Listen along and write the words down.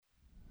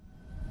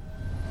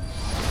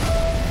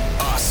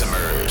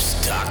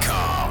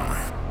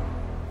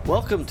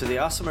Welcome to the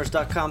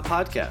Awesomers.com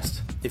podcast.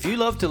 If you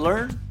love to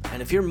learn,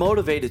 and if you're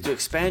motivated to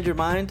expand your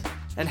mind,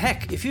 and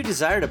heck, if you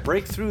desire to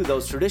break through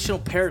those traditional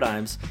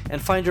paradigms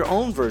and find your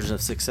own version of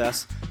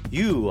success,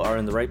 you are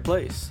in the right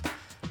place.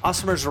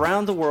 Awesomers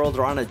around the world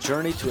are on a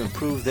journey to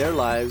improve their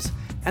lives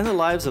and the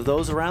lives of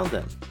those around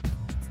them.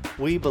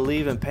 We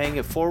believe in paying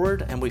it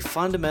forward, and we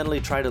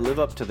fundamentally try to live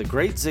up to the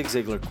great Zig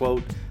Ziglar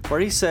quote, where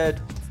he said,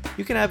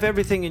 "You can have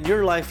everything in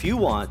your life you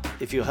want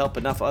if you help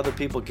enough other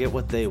people get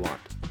what they want."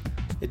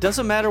 It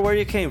doesn't matter where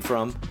you came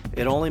from,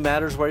 it only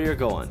matters where you're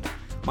going.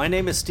 My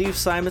name is Steve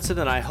Simonson,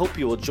 and I hope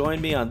you will join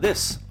me on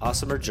this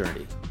awesomer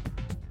journey.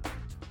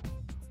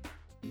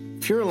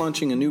 If you're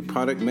launching a new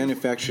product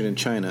manufactured in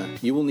China,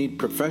 you will need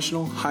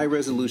professional,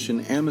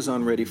 high-resolution,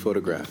 Amazon-ready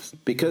photographs.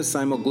 Because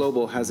Simo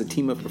Global has a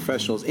team of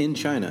professionals in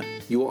China,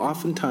 you will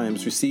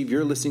oftentimes receive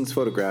your listings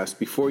photographs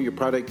before your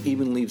product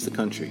even leaves the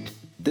country.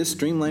 This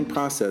streamlined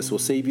process will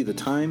save you the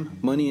time,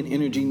 money, and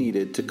energy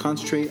needed to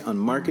concentrate on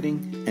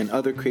marketing and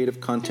other creative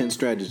content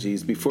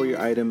strategies before your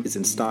item is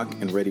in stock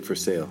and ready for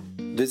sale.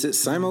 Visit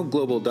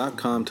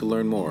SimoGlobal.com to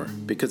learn more,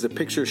 because a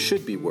picture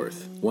should be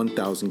worth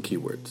 1,000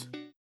 keywords.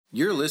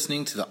 You're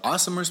listening to the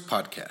Awesomers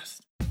Podcast.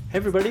 Hey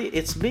everybody,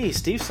 it's me,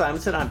 Steve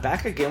Simonson. I'm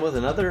back again with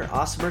another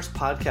Awesomers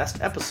Podcast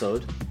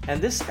episode,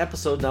 and this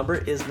episode number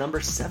is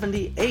number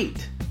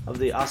 78 of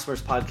the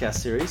Awesomers Podcast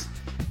series,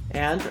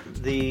 and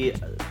the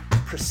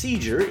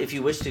procedure, if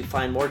you wish to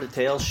find more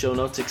details, show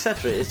notes,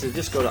 etc., is to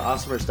just go to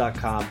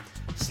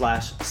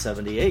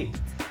awesomers.com/78.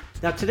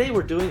 Now today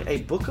we're doing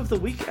a Book of the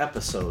Week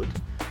episode,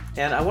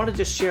 and I want to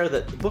just share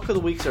that the Book of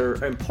the Weeks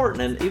are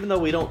important, and even though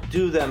we don't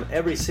do them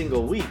every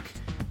single week,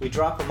 we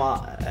drop them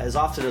as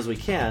often as we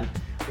can.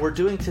 We're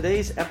doing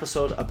today's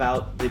episode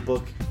about the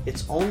book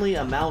It's Only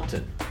a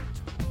Mountain.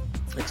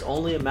 It's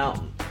Only a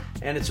Mountain.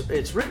 And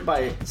it's written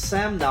by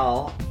Sam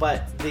Nall,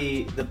 but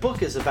the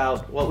book is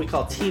about what we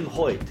call Team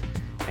Hoyt.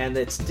 And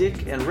it's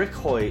Dick and Rick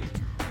Hoyt,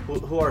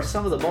 who are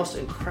some of the most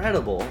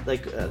incredible,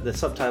 like the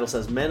subtitle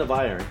says, Men of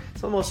Iron,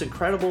 some of the most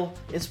incredible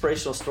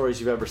inspirational stories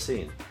you've ever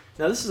seen.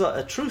 Now this is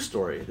a true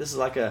story. This is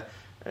like a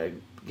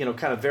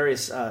kind of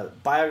various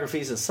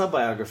biographies and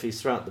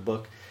sub-biographies throughout the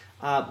book.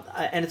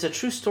 And it's a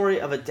true story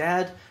of a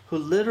dad who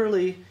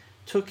literally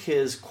took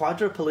his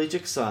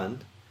quadriplegic son,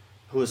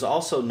 who is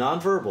also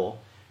nonverbal,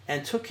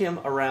 and took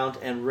him around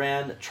and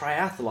ran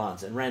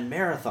triathlons and ran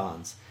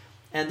marathons.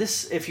 And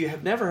this, if you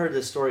have never heard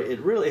this story,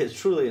 it really is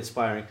truly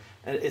inspiring.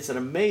 And it's an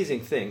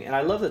amazing thing. And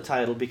I love the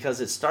title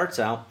because it starts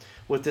out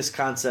with this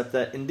concept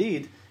that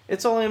indeed,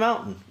 it's only a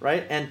mountain,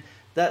 right? And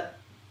that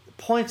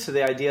points to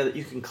the idea that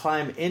you can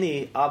climb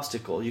any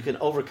obstacle, you can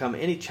overcome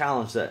any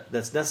challenge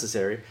that's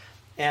necessary.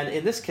 And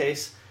in this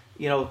case,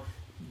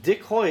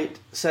 Dick Hoyt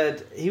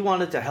said he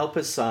wanted to help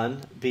his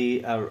son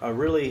be a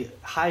really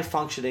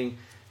high-functioning,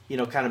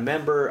 kind of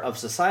member of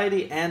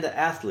society and an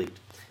athlete.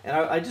 And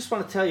I just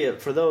want to tell you,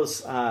 for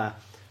those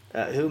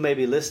who may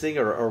be listening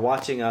or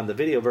watching on the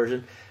video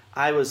version,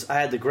 I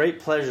had the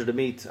great pleasure to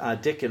meet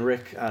Dick and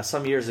Rick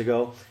some years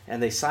ago,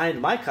 and they signed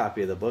my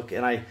copy of the book.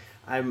 And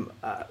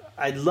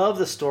I love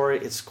the story.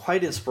 It's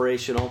quite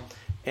inspirational,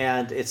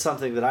 and it's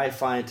something that I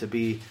find to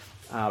be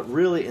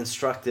really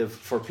instructive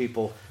for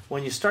people.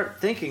 When you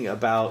start thinking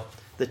about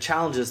the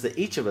challenges that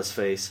each of us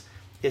face,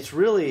 it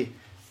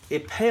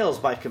pales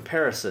by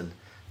comparison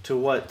to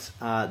what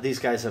these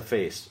guys have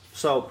faced.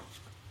 So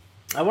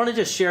I want to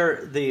just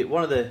share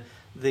one of the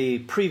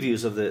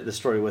previews of the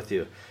story with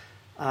you.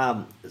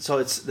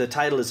 So the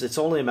title is It's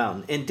Only a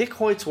Mountain. In Dick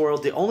Hoyt's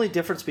world, the only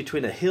difference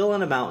between a hill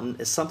and a mountain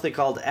is something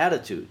called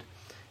attitude.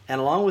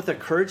 And along with their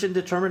courage and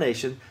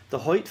determination, the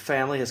Hoyt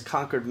family has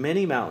conquered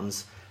many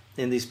mountains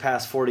in these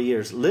past 40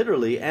 years,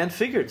 literally and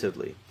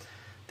figuratively.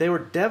 They were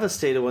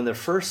devastated when their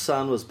first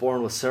son was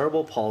born with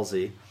cerebral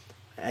palsy,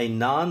 a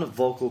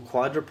non-vocal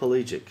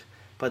quadriplegic,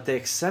 but they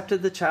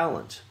accepted the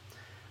challenge.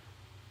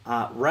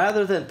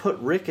 Rather than put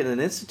Rick in an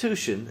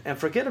institution and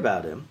forget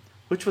about him,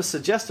 which was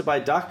suggested by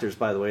doctors,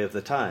 by the way, of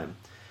the time,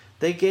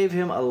 they gave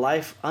him a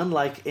life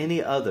unlike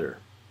any other.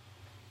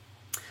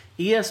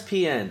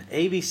 ESPN,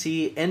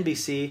 ABC,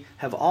 NBC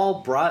have all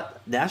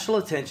brought national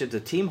attention to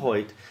Team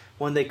Hoyt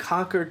when they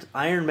conquered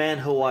Ironman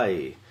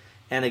Hawaii,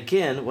 and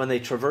again when they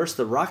traversed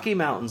the Rocky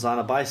Mountains on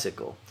a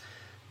bicycle.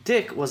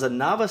 Dick was a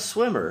novice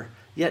swimmer,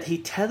 yet he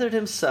tethered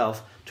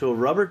himself to a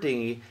rubber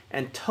dinghy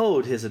and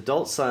towed his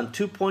adult son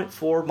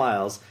 2.4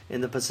 miles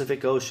in the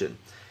Pacific Ocean.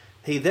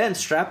 He then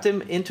strapped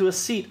him into a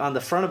seat on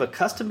the front of a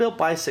custom-built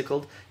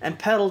bicycle and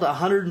pedaled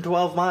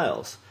 112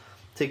 miles.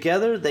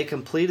 Together, they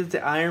completed the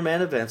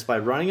Ironman events by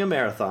running a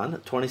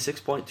marathon,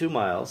 26.2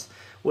 miles,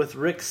 with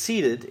Rick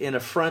seated in a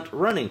front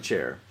running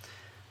chair.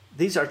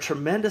 These are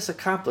tremendous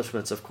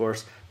accomplishments, of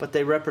course, but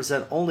they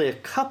represent only a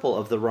couple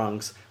of the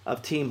rungs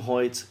of Team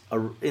Hoyt's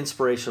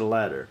inspirational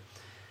ladder.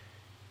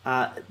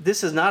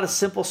 This is not a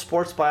simple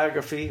sports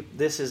biography.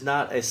 This is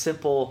not a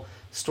simple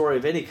story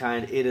of any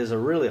kind. It is a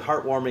really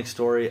heartwarming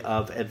story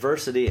of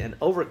adversity and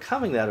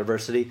overcoming that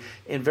adversity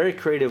in very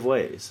creative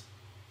ways.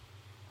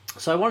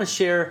 So I want to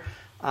share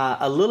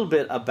a little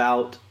bit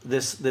about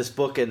this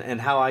book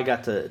and how I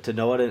got to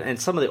know it, and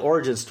some of the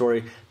origin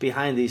story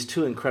behind these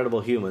two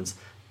incredible humans,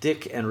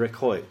 Dick and Rick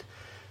Hoyt.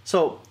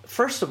 So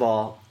first of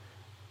all,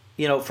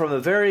 from a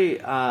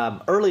very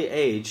early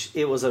age,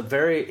 it was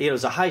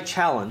a high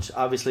challenge,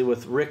 obviously,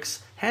 with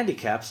Rick's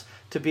handicaps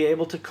to be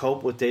able to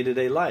cope with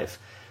day-to-day life.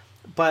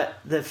 But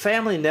the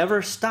family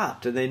never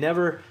stopped, and they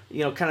never,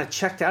 kind of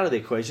checked out of the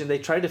equation. They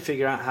tried to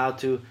figure out how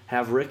to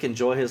have Rick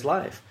enjoy his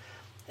life.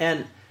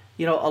 And,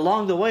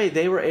 along the way,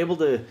 they were able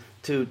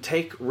to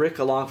take Rick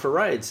along for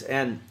rides.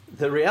 And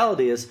the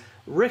reality is,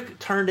 Rick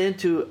turned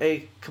into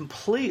a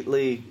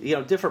completely,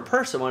 different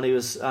person when he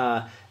was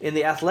in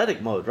the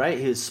athletic mode, right?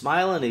 He was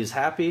smiling, he was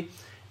happy.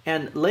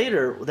 And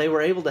later, they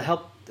were able to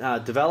help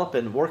develop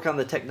and work on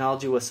the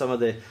technology with some of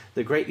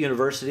the great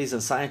universities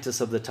and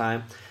scientists of the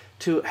time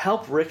to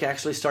help Rick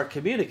actually start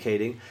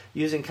communicating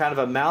using kind of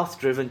a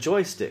mouth-driven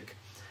joystick.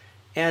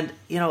 And,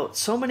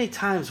 so many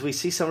times we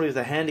see somebody with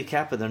a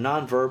handicap and they're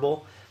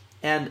nonverbal,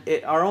 and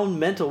our own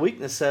mental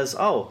weakness says,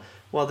 oh,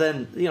 well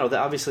then,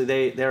 obviously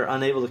they're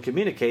unable to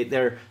communicate.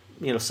 They're,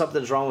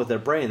 something's wrong with their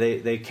brain.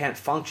 They can't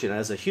function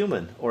as a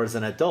human or as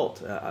an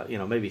adult.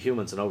 Maybe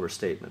human's an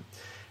overstatement.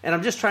 And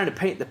I'm just trying to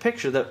paint the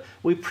picture that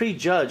we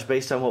prejudge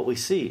based on what we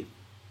see.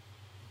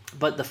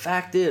 But the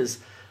fact is,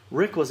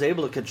 Rick was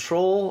able to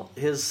control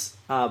his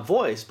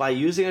voice by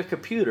using a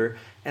computer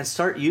and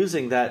start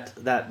using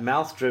that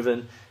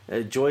mouth-driven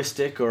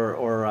joystick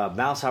or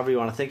mouse, however you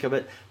want to think of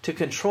it, to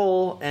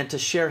control and to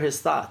share his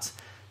thoughts.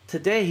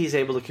 Today, he's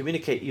able to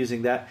communicate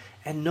using that,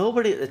 and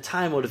nobody at the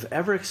time would have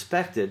ever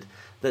expected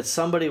that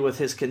somebody with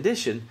his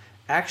condition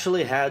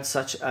actually had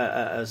such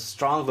a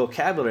strong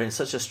vocabulary and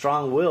such a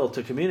strong will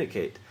to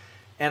communicate.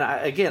 And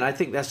I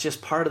think that's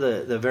just part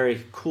of the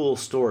very cool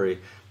story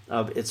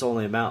of It's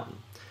Only a Mountain.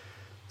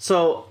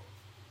 So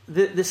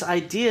this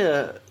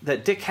idea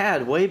that Dick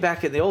had way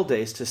back in the old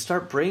days to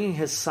start bringing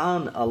his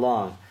son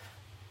along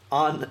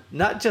on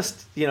not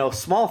just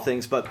small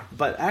things, but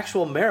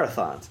actual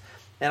marathons.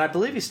 And I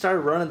believe he started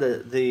running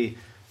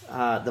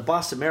the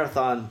Boston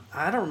Marathon.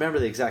 I don't remember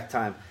the exact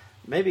time.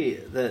 Maybe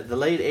the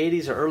late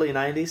 80s or early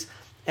 90s.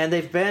 And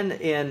they've been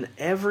in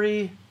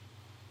every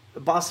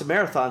Boston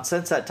Marathon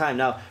since that time.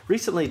 Now,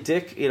 recently,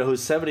 Dick,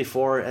 who's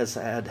 74, has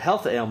had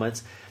health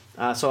ailments.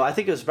 So I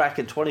think it was back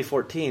in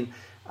 2014.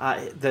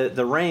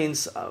 The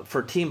reins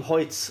for Team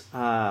Hoyt's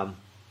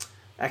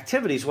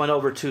activities went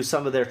over to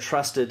some of their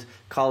trusted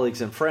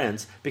colleagues and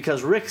friends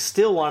because Rick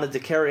still wanted to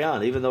carry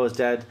on, even though his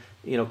dad,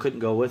 couldn't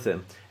go with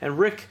him. And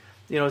Rick,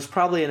 is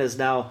probably in his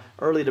now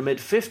early to mid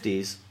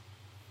 50s.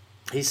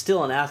 He's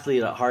still an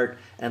athlete at heart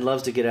and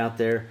loves to get out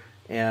there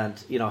and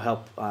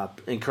help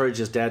encourage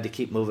his dad to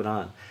keep moving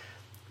on.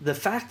 The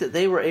fact that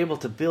they were able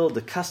to build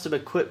the custom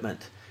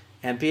equipment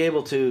and be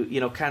able to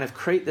kind of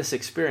create this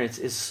experience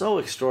is so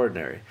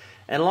extraordinary.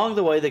 And along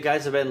the way, the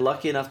guys have been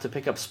lucky enough to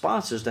pick up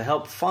sponsors to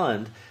help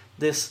fund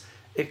this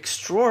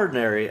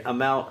extraordinary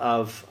amount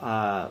of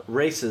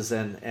races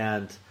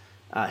and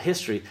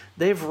history.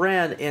 They've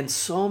ran in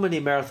so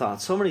many marathons,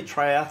 so many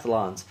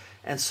triathlons,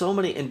 and so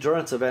many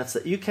endurance events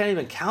that you can't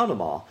even count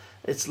them all.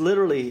 It's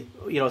literally,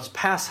 it's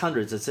past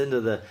hundreds. It's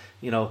into the,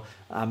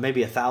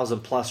 maybe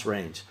 1,000+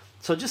 range.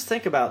 So just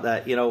think about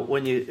that,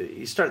 when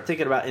you start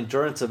thinking about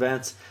endurance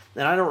events,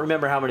 and I don't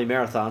remember how many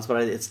marathons,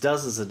 but it's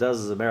dozens and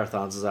dozens of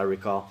marathons as I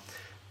recall.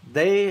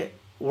 They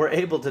were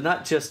able to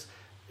not just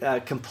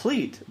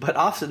complete, but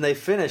often they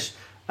finish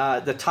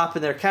the top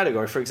in their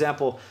category. For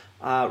example,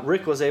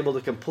 Rick was able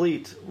to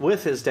complete,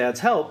 with his dad's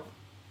help,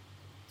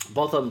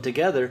 both of them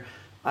together,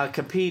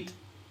 compete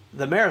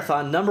the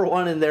marathon number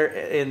one in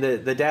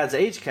the dad's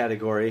age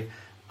category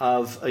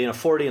of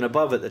 40 and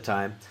above at the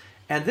time.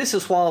 And this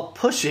is while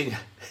pushing,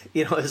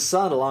 his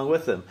son along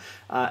with him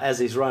as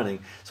he's running.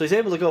 So he's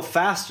able to go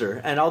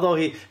faster. And although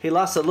he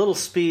lost a little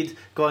speed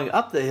going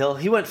up the hill,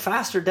 he went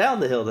faster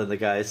down the hill than the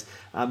guys,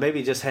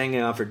 maybe just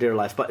hanging on for dear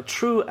life. But a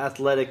true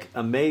athletic,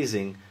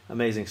 amazing,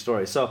 amazing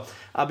story. So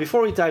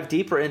before we dive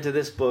deeper into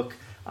this book,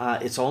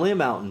 It's Only a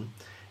Mountain,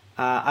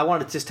 I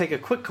want to just take a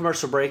quick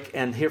commercial break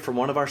and hear from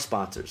one of our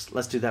sponsors.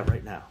 Let's do that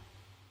right now.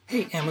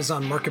 Hey,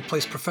 Amazon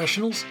Marketplace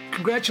professionals,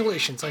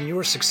 congratulations on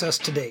your success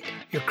to date.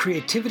 Your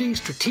creativity,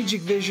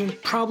 strategic vision,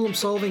 problem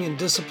solving, and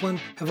discipline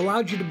have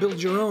allowed you to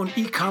build your own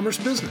e-commerce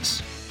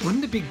business.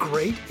 Wouldn't it be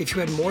great if you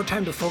had more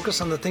time to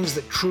focus on the things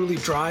that truly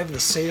drive the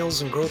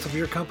sales and growth of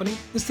your company?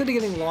 Instead of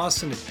getting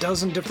lost in a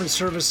dozen different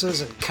services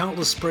and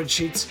countless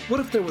spreadsheets, what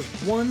if there was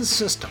one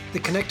system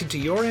that connected to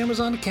your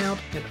Amazon account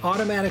and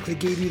automatically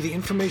gave you the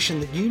information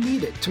that you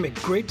needed to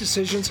make great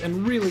decisions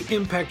and really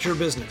impact your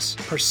business?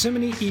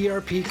 Parsimony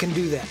ERP can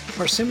do that.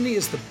 Parsimony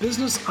is the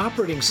business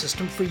operating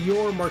system for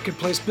your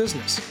marketplace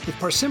business. With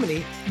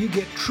Parsimony, you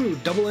get true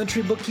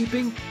double-entry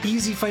bookkeeping,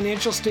 easy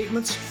financial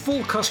statements,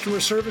 full customer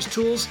service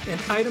tools, and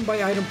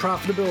item-by-item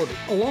profitability,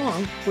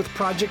 along with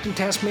project and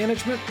task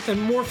management, and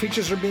more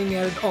features are being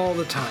added all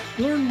the time.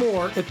 Learn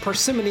more at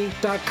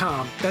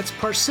parsimony.com. That's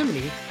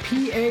Parsimony,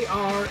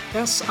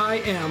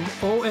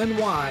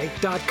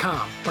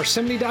 Parsimony.com.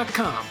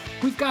 Parsimony.com.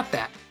 We've got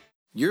that.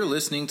 You're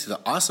listening to the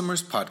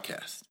Awesomers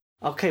Podcast.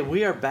 Okay,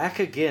 we are back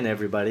again,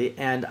 everybody,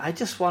 and I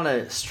just want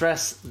to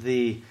stress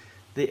the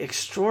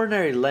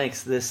extraordinary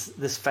lengths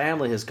this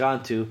family has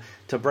gone to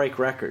break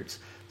records.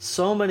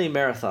 So many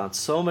marathons,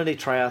 so many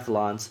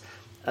triathlons.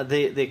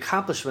 The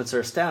accomplishments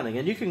are astounding,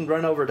 and you can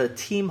run over to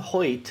Team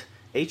Hoyt,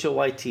 Hoyt,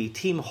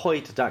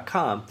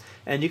 teamhoyt.com,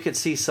 and you can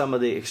see some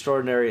of the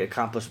extraordinary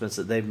accomplishments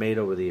that they've made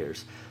over the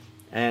years.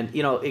 And,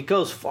 it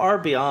goes far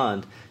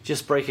beyond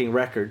just breaking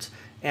records,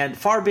 and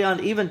far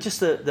beyond even just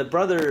the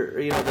brother,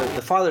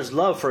 the father's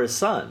love for his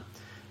son.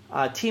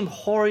 Team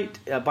Hoyt,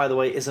 by the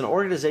way, is an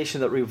organization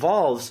that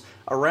revolves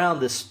around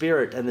this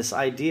spirit and this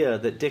idea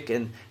that Dick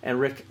and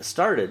Rick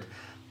started.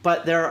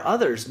 But there are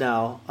others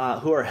now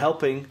who are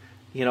helping,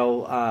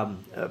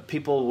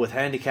 people with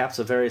handicaps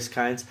of various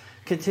kinds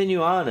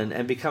continue on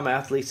and become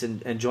athletes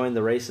and join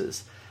the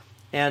races.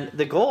 And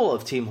the goal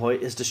of Team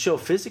Hoyt is to show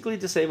physically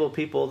disabled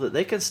people that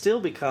they can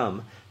still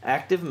become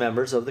active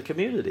members of the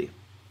community.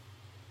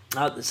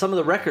 Some of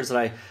the records that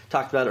I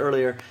talked about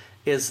earlier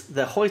is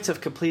the Hoyts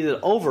have completed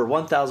over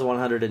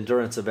 1,100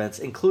 endurance events,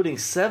 including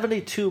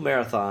 72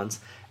 marathons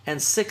and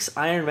 6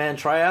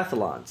 Ironman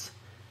triathlons.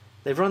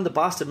 They've run the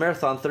Boston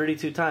Marathon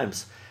 32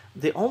 times.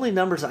 The only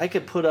numbers I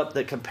could put up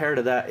that compare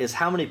to that is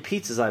how many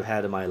pizzas I've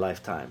had in my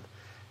lifetime,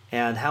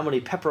 and how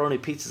many pepperoni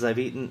pizzas I've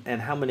eaten,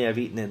 and how many I've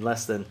eaten in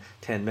less than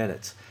 10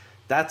 minutes.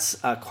 That's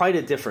quite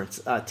a difference.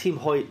 Team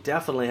Hoyt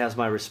definitely has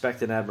my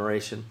respect and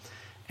admiration,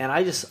 and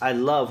I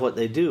love what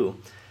they do.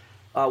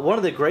 One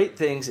of the great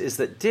things is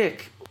that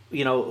Dick,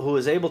 who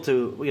is able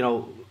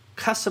to,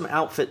 custom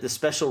outfit the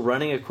special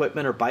running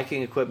equipment or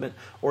biking equipment,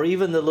 or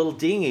even the little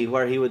dinghy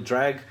where he would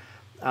drag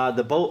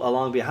the boat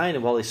along behind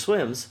him while he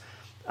swims,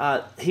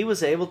 he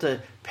was able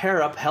to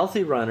pair up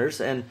healthy runners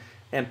and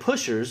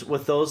pushers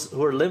with those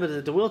who are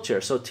limited to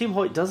wheelchairs. So Team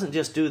Hoyt doesn't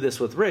just do this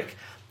with Rick.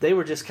 They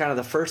were just kind of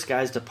the first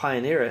guys to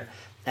pioneer it,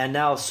 and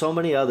now so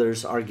many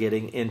others are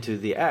getting into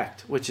the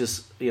act, which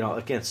is,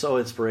 again, so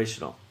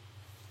inspirational.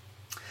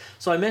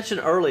 So I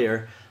mentioned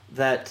earlier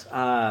that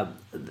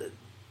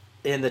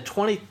in the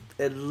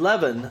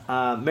 2011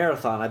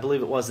 marathon, I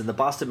believe it was, in the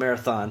Boston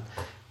Marathon,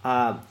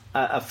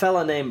 a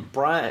fella named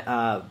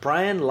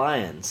Brian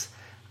Lyons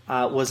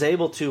was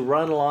able to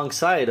run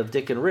alongside of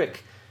Dick and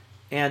Rick,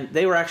 and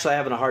they were actually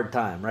having a hard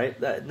time,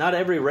 right? Not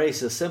every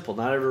race is simple,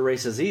 not every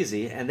race is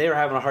easy, and they were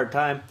having a hard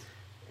time,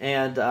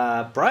 and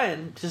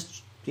Brian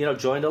just,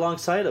 joined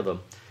alongside of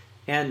them.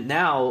 And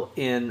now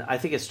in, I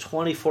think it's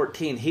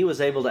 2014, he was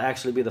able to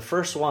actually be the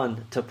first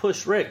one to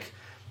push Rick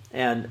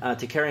and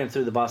to carry him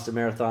through the Boston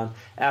Marathon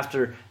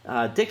after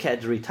Dick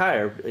had to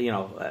retire.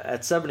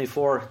 At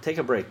 74, take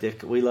a break,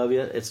 Dick. We love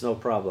you. It's no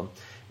problem.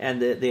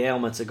 And the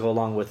ailments that go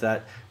along with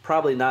that,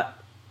 probably not,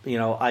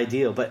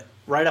 ideal. But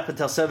right up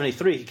until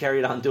 73, he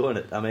carried on doing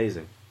it.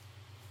 Amazing.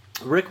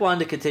 Rick wanted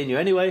to continue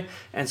anyway,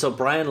 and so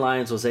Brian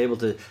Lyons was able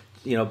to,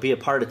 be a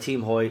part of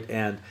Team Hoyt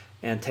and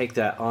take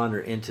that honor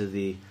into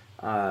the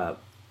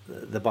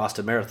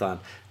Boston Marathon.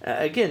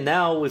 Again,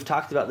 now we've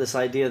talked about this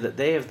idea that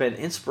they have been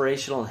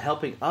inspirational in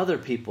helping other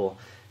people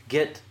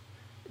get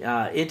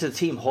into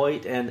Team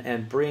Hoyt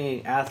and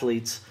bringing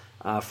athletes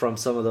from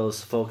some of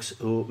those folks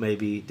who may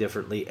be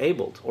differently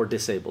abled or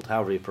disabled,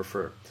 however you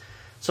prefer.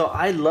 So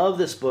I love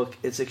this book.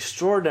 It's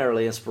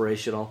extraordinarily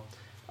inspirational.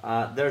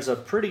 There's a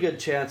pretty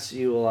good chance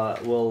you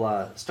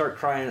will start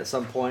crying at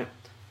some point.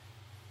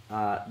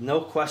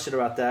 No question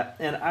about that.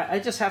 And I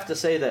just have to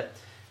say that,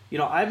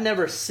 I've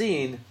never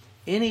seen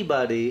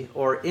anybody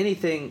or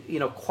anything,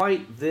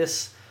 quite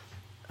this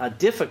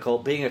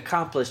difficult being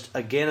accomplished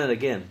again and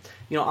again.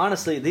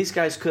 Honestly, these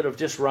guys could have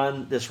just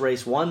run this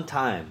race one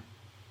time,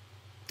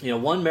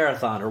 one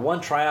marathon or one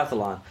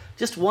triathlon,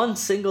 just one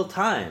single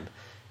time,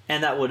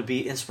 and that would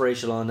be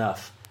inspirational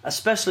enough,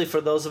 especially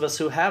for those of us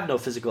who have no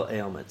physical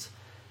ailments.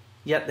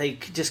 Yet they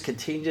just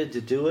continued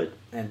to do it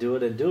and do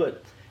it and do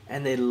it,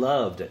 and they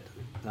loved it.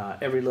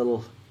 Every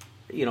little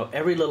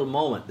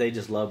moment, they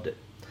just loved it.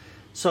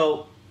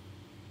 So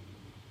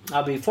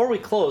before we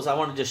close, I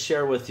want to just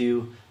share with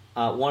you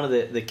one of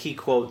the key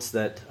quotes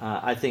that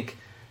I think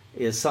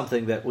is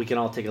something that we can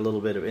all take a little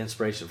bit of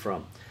inspiration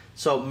from.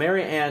 So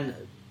Mary Ann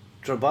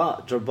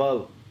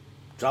Drabovoy,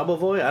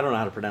 I don't know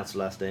how to pronounce her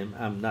last name.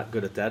 I'm not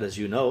good at that, as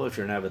you know, if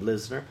you're an avid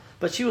listener.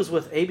 But she was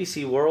with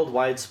ABC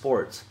Worldwide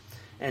Sports,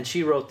 and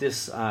she wrote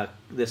this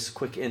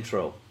quick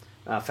intro,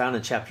 found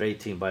in Chapter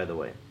 18, by the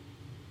way.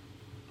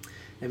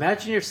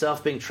 Imagine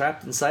yourself being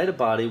trapped inside a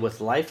body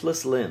with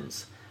lifeless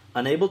limbs,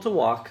 unable to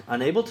walk,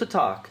 unable to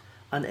talk,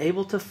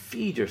 unable to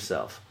feed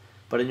yourself.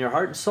 But in your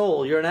heart and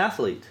soul, you're an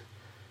athlete.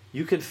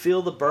 You can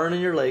feel the burn in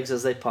your legs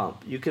as they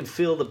pump. You can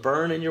feel the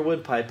burn in your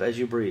windpipe as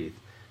you breathe.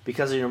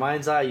 Because in your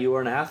mind's eye, you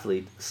are an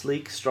athlete,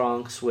 sleek,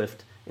 strong,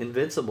 swift,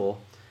 invincible,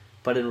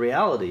 but in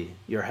reality,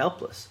 you're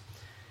helpless.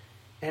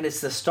 And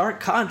it's the stark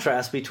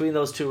contrast between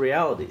those two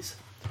realities.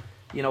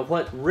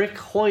 What Rick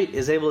Hoyt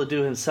is able to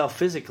do himself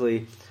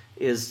physically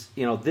is,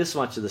 this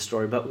much of the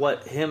story, but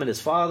what him and his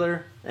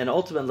father, and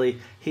ultimately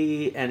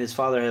he and his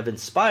father have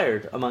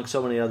inspired among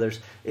so many others,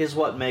 is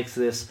what makes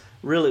this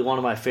really one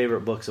of my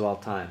favorite books of all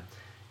time.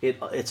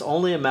 It's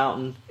Only a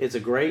Mountain. It's a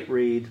great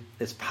read.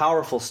 It's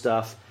powerful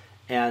stuff.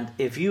 And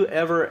if you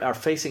ever are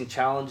facing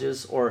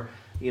challenges, or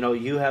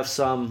you have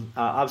some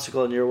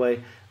obstacle in your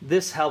way,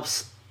 this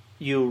helps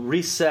you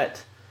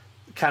reset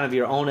kind of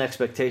your own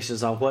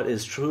expectations on what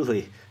is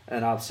truly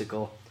an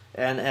obstacle.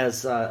 And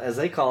as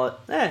they call it,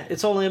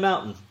 it's only a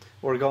mountain.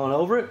 We're going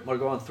over it. We're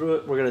going through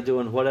it. We're going to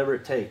do whatever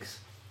it takes.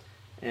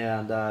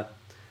 And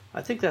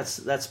I think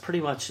that's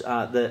pretty much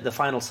the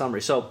final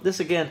summary. So this,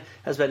 again,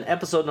 has been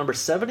episode number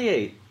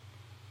 78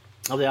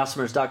 of the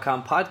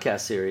Awesomers.com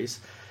podcast series.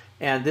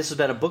 And this has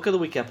been a Book of the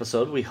Week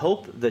episode. We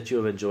hope that you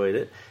have enjoyed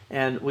it.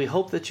 And we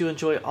hope that you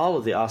enjoy all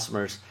of the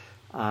Awesomers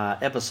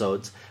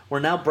episodes. We're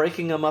now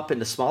breaking them up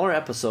into smaller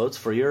episodes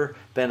for your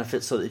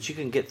benefit so that you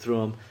can get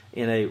through them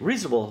in a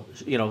reasonable,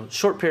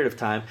 short period of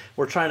time.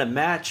 We're trying to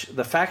match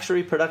the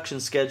factory production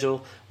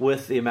schedule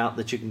with the amount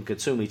that you can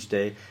consume each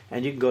day.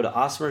 And you can go to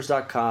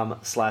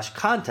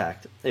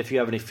awesomers.com/contact if you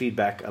have any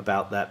feedback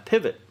about that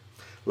pivot.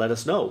 Let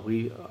us know.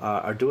 We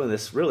are doing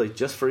this really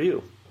just for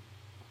you.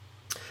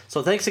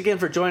 So thanks again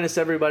for joining us,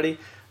 everybody.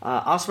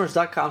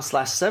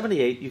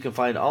 Awesomers.com/78. You can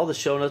find all the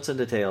show notes and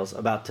details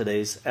about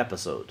today's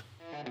episode.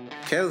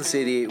 Catalyst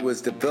 88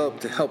 was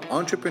developed to help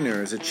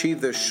entrepreneurs achieve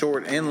their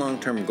short and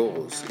long-term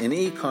goals in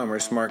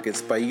e-commerce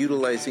markets by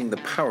utilizing the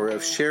power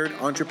of shared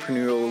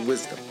entrepreneurial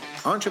wisdom.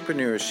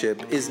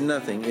 Entrepreneurship is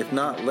nothing if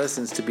not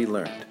lessons to be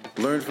learned.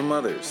 Learn from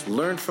others.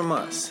 Learn from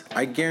us.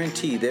 I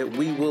guarantee that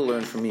we will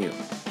learn from you.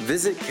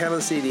 Visit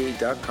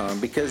Catalyst88.com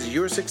because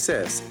your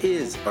success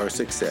is our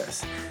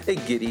success. Hey,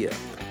 giddy up.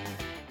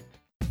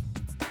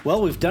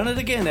 Well, we've done it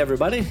again,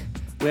 everybody.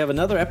 We have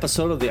another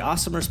episode of the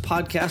Awesomers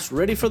podcast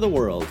ready for the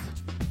world.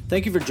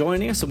 Thank you for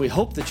joining us, and we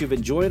hope that you've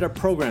enjoyed our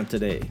program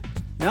today.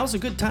 Now's a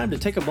good time to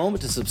take a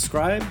moment to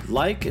subscribe,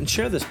 like, and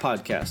share this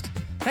podcast.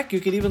 Heck, you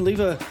could even leave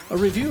a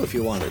review if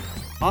you wanted.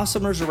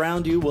 Awesomers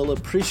around you will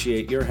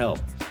appreciate your help.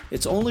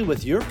 It's only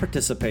with your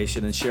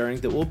participation and sharing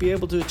that we'll be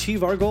able to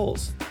achieve our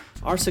goals.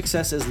 Our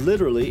success is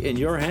literally in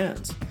your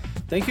hands.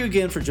 Thank you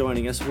again for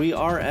joining us. We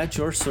are at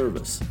your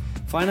service.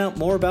 Find out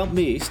more about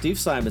me, Steve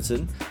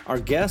Simonson, our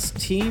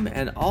guests, team,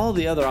 and all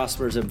the other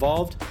Awesomers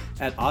involved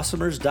at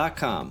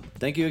awesomers.com.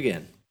 Thank you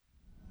again.